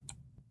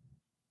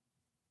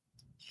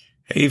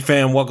Hey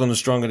fam, welcome to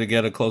Stronger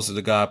Together, Closer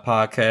to God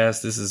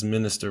podcast. This is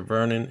Minister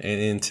Vernon,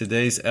 and in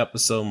today's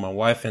episode, my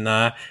wife and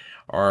I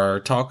are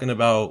talking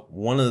about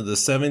one of the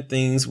 7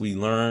 things we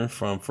learned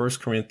from 1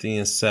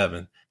 Corinthians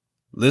 7.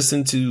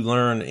 Listen to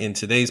learn in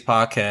today's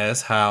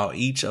podcast how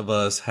each of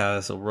us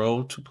has a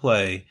role to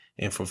play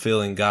in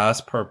fulfilling God's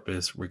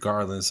purpose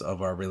regardless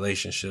of our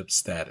relationship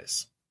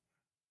status.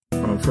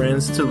 From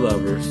friends to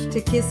lovers,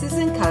 to kisses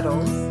and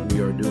cuddles,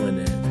 we are doing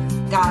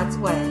it God's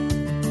way.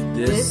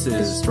 This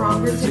is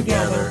Stronger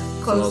Together,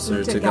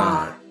 Closer to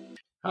God.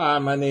 Hi,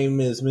 my name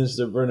is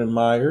Mr. Vernon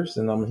Myers,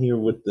 and I'm here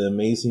with the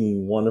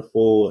amazing,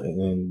 wonderful,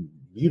 and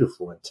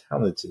beautiful and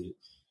talented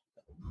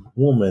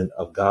woman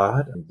of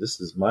God. And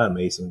this is my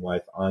amazing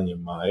wife, Anya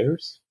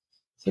Myers.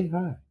 Say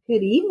hi.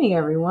 Good evening,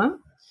 everyone.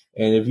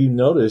 And if you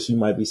notice, you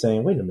might be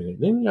saying, wait a minute,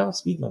 didn't y'all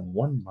speak on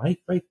one mic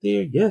right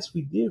there? Yes,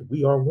 we did.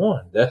 We are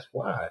one. That's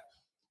why.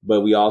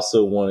 But we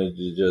also wanted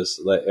to just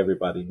let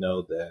everybody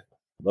know that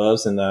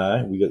Loves and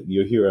I,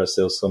 you'll hear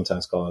ourselves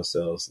sometimes call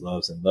ourselves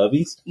Loves and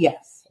Lovies.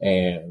 Yes.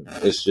 And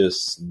it's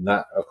just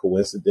not a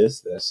coincidence.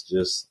 That's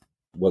just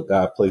what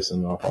God placed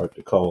in our heart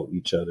to call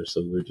each other.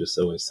 So we're just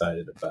so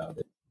excited about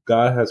it.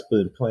 God has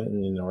been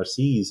planting in our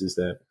seeds is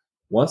that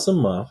once a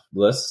month,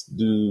 let's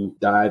do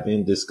dive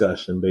in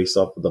discussion based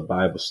off of the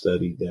Bible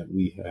study that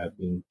we have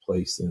been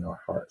placed in our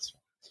hearts.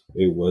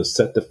 It was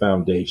set the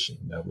foundation.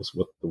 That was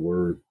what the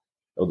word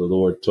of the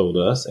Lord told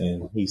us.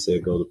 And he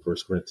said, go to 1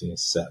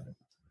 Corinthians 7.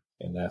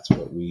 And that's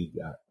what we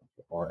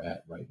are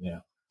at right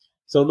now.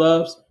 So,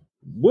 Loves,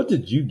 what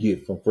did you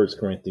get from 1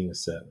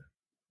 Corinthians 7?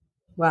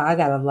 Well, I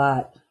got a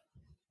lot.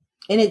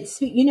 And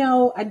it's,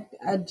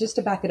 I just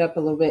to back it up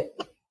a little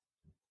bit,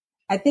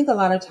 I think a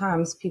lot of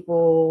times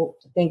people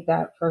think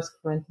that 1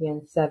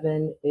 Corinthians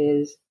 7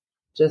 is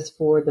just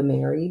for the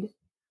married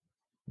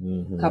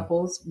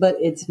couples, but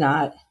it's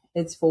not.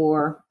 It's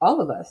for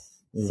all of us,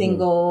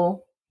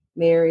 single,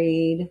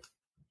 married,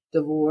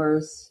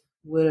 divorced,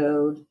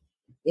 widowed,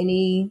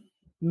 any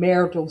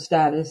marital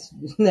status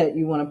that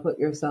you want to put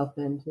yourself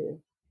into.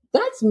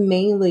 That's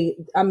mainly,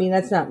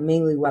 that's not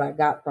mainly what I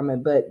got from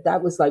it, but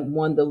that was like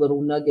one of the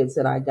little nuggets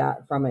that I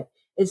got from it.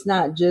 It's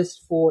not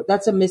just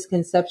that's a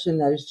misconception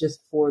that it's just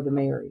for the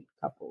married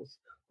couples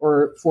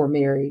or for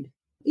married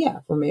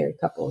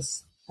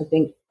couples. I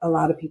think a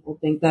lot of people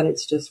think that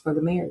it's just for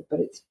the married,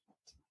 but it's.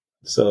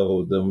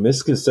 So the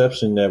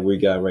misconception that we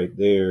got right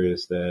there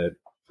is that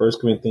 1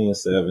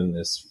 Corinthians 7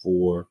 is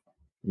for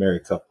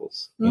married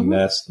couples, and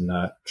that's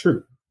not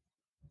true.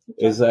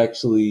 It's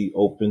actually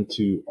open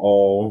to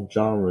all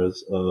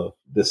genres of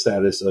the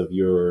status of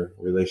your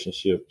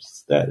relationship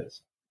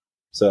status.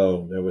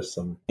 So there was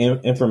some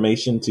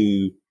information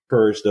to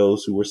encourage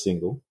those who were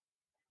single.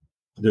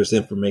 There's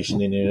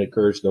information in there to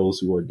encourage those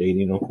who are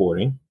dating or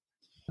courting.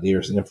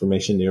 There's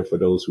information there for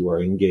those who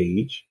are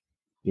engaged.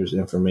 There's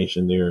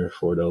information there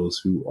for those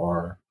who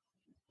are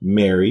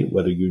married,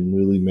 whether you're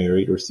newly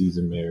married or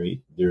seasoned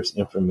married. There's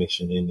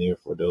information in there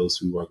for those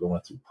who are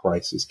going through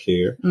crisis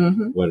care,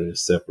 whether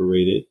it's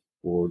separated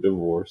or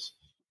divorced.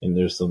 And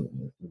there's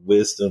some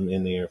wisdom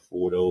in there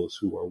for those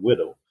who are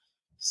widowed.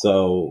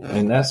 So,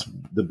 and that's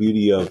the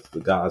beauty of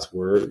God's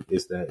word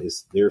is that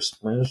there's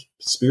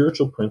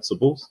spiritual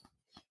principles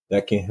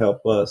that can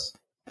help us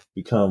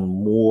become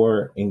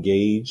more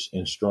engaged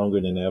and stronger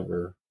than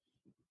ever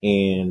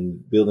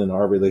in building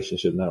our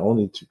relationship, not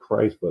only to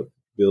Christ, but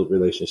build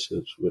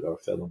relationships with our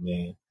fellow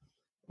man.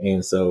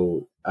 And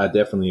so I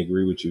definitely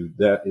agree with you.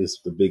 That is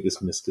the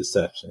biggest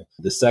misconception.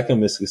 The second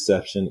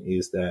misconception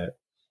is that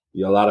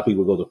a lot of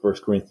people go to 1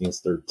 Corinthians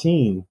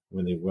 13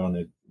 when they want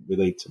to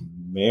relate to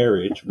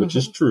marriage, which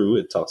is true.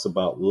 It talks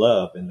about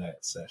love in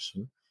that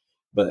session.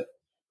 But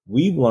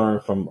we've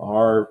learned from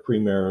our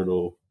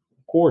premarital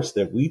course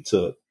that we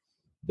took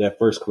that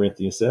 1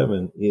 Corinthians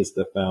 7 is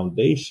the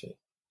foundation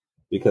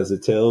because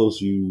it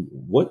tells you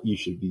what you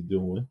should be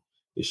doing.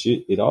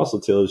 It also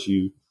tells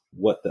you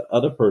what the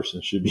other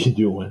person should be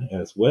doing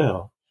as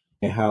well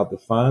and how to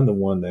find the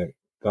one that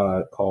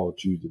God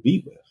called you to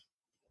be with.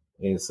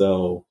 And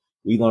so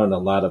we learned a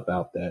lot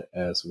about that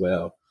as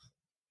well.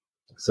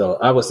 So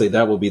I would say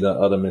that would be the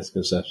other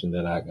misconception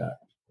that I got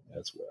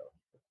as well.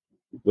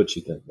 What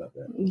you think about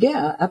that?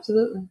 Yeah,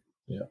 absolutely.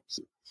 Yeah.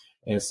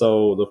 And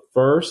so the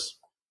first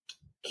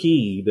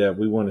key that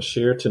we want to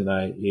share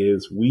tonight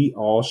is we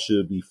all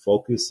should be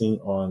focusing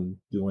on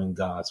doing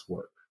God's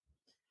work.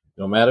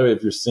 No matter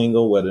if you're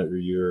single, whether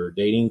you're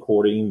dating,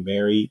 courting,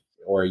 married,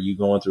 or you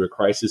going through a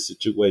crisis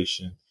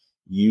situation,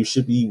 you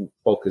should be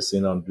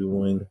focusing on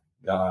doing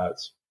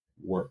God's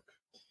work.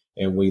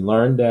 And we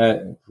learned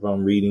that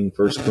from reading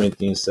 1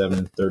 Corinthians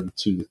 7:32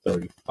 to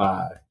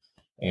 35.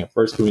 And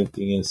 1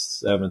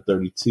 Corinthians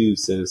 7:32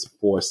 says,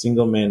 for a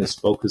single man is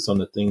focused on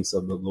the things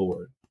of the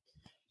Lord.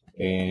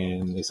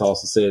 And it's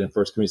also said in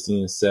 1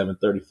 Corinthians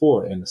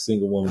 7:34, and the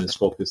single woman is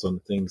focused on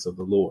the things of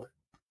the Lord.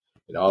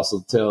 It also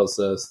tells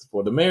us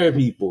for the married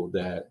people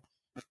that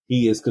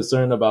he is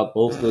concerned about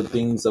both the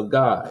things of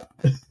God.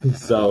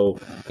 So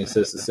it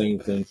says the same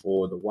thing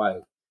for the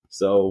wife.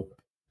 So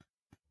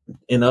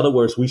in other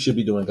words, we should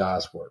be doing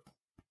God's work.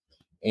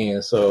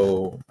 And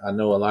so I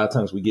know a lot of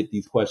times we get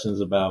these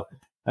questions about,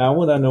 how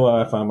would I know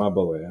I found my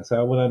Boaz?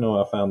 How would I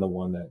know I found the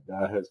one that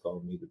God has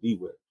called me to be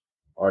with?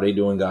 Are they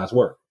doing God's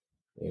work?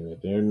 And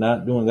if they're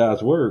not doing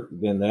God's work,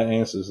 then that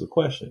answers the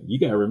question. You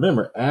got to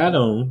remember,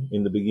 Adam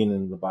in the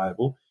beginning of the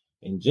Bible,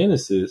 in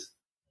Genesis,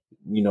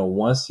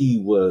 once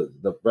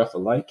the breath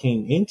of life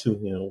came into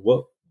him,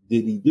 what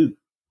did he do?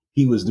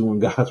 He was doing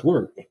God's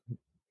work,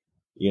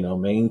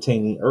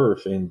 maintaining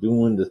earth and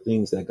doing the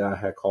things that God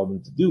had called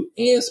him to do,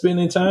 and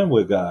spending time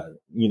with God,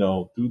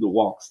 through the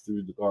walks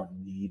through the Garden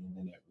of Eden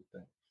and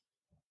everything.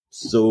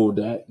 So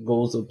that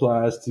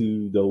applies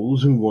to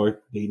those who are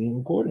dating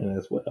and courting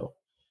as well.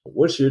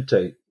 What's your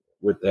take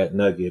with that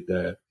nugget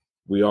that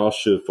we all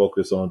should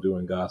focus on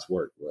doing God's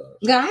work?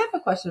 Yeah, I have a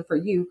question for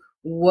you.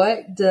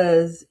 What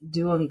does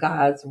doing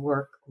God's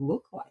work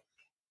look like?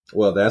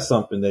 Well, that's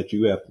something that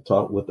you have to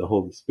talk with the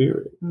Holy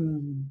Spirit.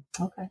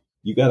 Okay.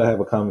 You got to have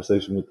a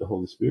conversation with the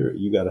Holy Spirit.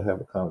 You got to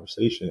have a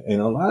conversation.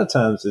 And a lot of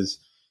times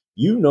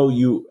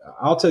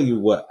I'll tell you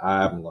what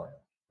I've learned.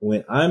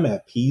 When I'm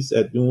at peace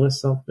at doing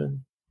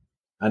something,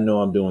 I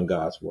know I'm doing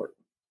God's work.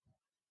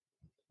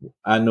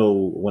 I know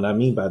what I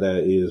mean by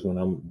that is when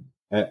I'm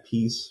at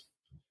peace,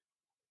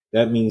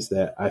 that means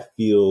that I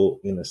feel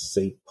in a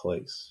safe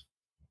place.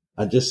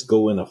 I just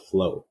go in a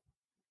flow.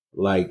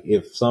 Like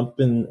if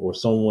something or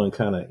someone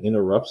kind of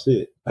interrupts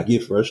it, I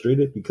get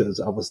frustrated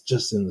because I was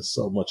just in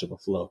so much of a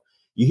flow.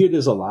 You hear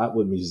this a lot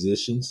with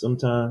musicians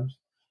sometimes,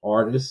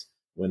 artists,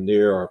 when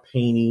they are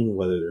painting,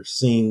 whether they're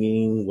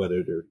singing,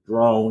 whether they're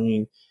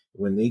drawing,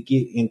 when they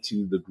get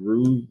into the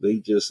groove, they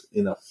just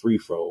in a free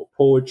flow.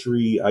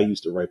 Poetry, I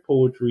used to write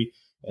poetry,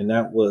 and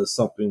that was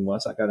something,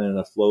 once I got in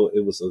a flow,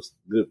 it was a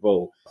good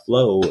flow.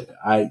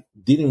 I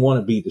didn't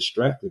want to be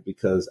distracted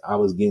because I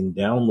was getting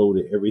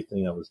downloaded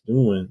everything I was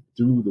doing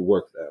through the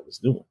work that I was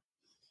doing.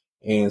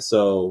 And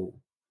so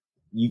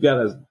you got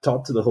to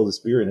talk to the Holy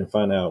Spirit and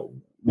find out,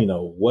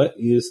 what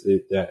is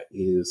it that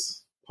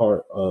is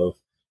part of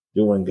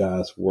doing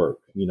God's work,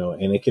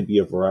 and it can be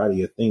a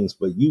variety of things,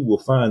 but you will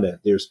find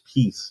that there's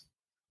peace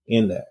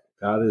in that.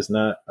 God is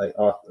not an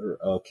author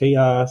of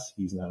chaos.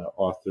 He's not an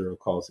author of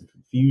causing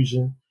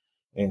confusion.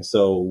 And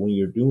so when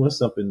you're doing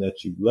something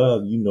that you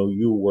love,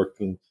 you're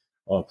working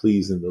on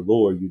pleasing the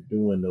Lord. You're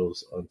doing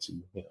those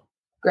unto him.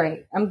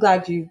 Great. I'm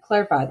glad you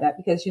clarified that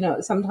because,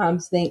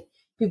 sometimes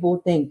people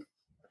think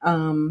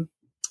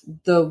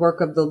the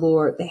work of the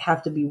Lord, they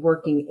have to be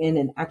working in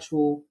an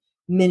actual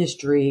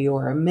ministry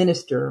or a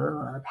minister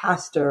or a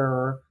pastor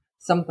or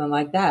something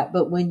like that.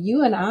 But when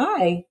you and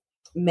I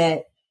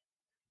met,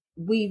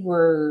 we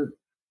were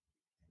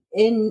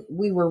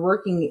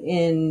working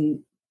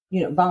in,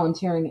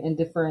 volunteering in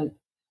different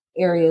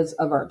areas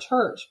of our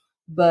church,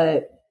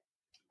 but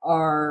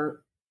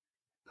our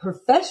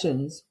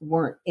professions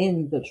weren't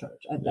in the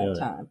church at that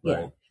time.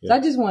 Right, yeah. So I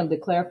just wanted to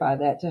clarify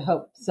that to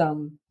help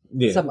some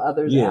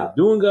others out.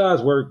 Doing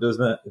God's work does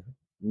not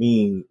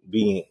mean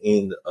being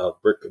in a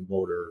brick and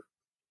mortar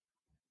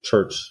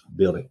church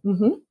building.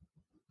 Mm-hmm.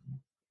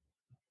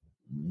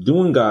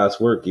 Doing God's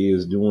work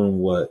is doing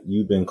what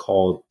you've been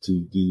called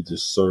to do to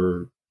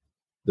serve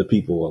the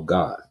people of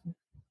God.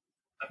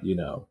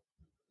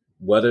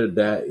 Whether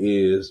that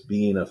is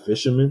being a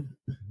fisherman,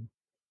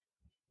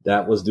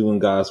 that was doing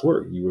God's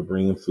work. You were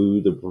bringing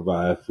food to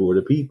provide for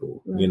the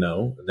people.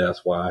 Right.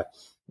 That's why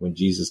when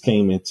Jesus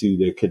came into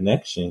their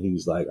connection, he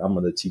was like, I'm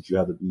going to teach you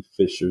how to be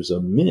fishers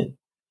of men,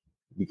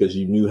 because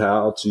you knew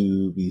how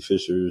to be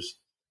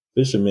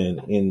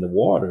fishermen in the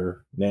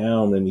water.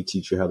 Now let me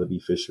teach you how to be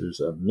fishers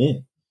of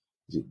men.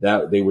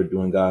 That they were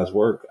doing God's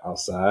work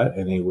outside,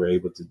 and they were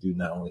able to do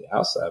not only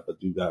outside, but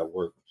do God's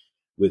work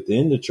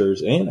within the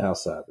church and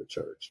outside the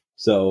church.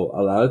 So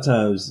a lot of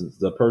times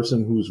the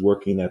person who's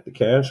working at the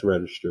cash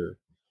register,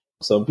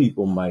 some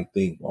people might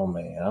think, oh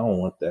man, I don't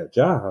want that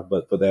job.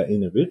 But for that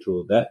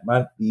individual, that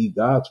might be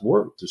God's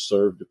work to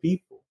serve the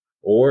people.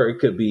 Or it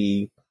could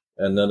be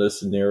another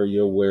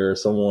scenario where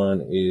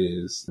someone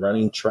is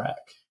running track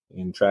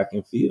and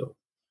field.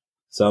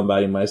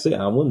 Somebody might say,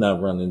 I will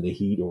not run in the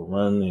heat or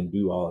run and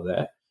do all of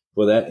that.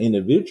 For that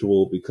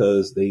individual,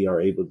 because they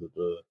are able to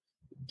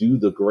do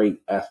the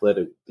great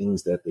athletic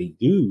things that they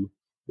do,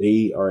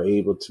 they are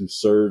able to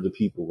serve the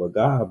people of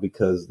God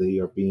because they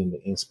are being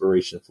the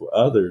inspiration for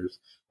others,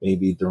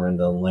 maybe during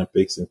the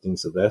Olympics and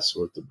things of that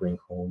sort, to bring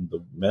home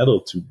the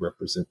medal to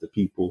represent the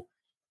people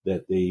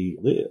that they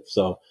live.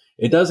 So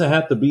it doesn't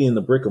have to be in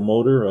the brick and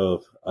mortar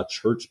of a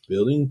church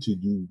building to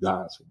do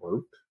God's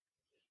work.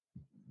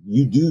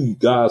 You do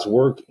God's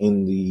work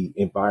in the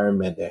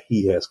environment that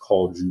he has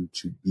called you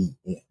to be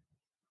in.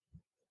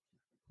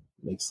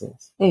 Makes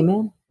sense.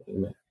 Amen.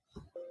 Amen.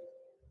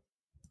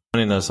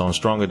 Joining us on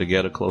Stronger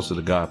Together, Closer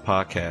to God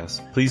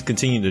podcast. Please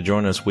continue to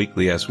join us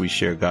weekly as we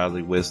share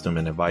godly wisdom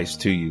and advice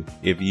to you.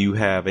 If you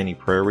have any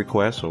prayer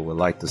requests or would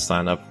like to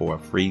sign up for a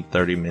free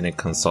 30-minute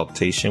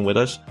consultation with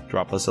us,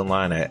 drop us a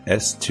line at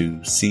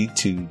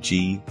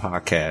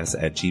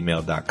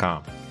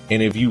s2c2gpodcast@gmail.com.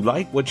 And if you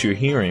like what you're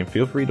hearing,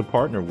 feel free to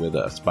partner with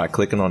us by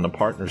clicking on the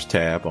Partners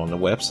tab on the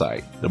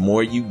website. The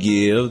more you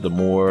give, the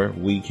more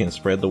we can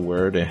spread the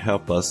word and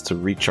help us to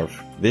reach our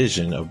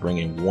vision of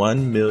bringing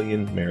 1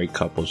 million married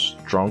couples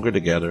stronger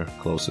together,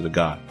 closer to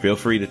God. Feel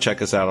free to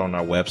check us out on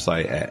our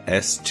website at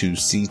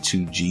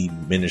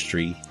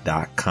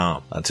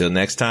s2c2gministry.com. Until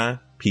next time,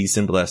 peace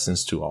and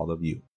blessings to all of you.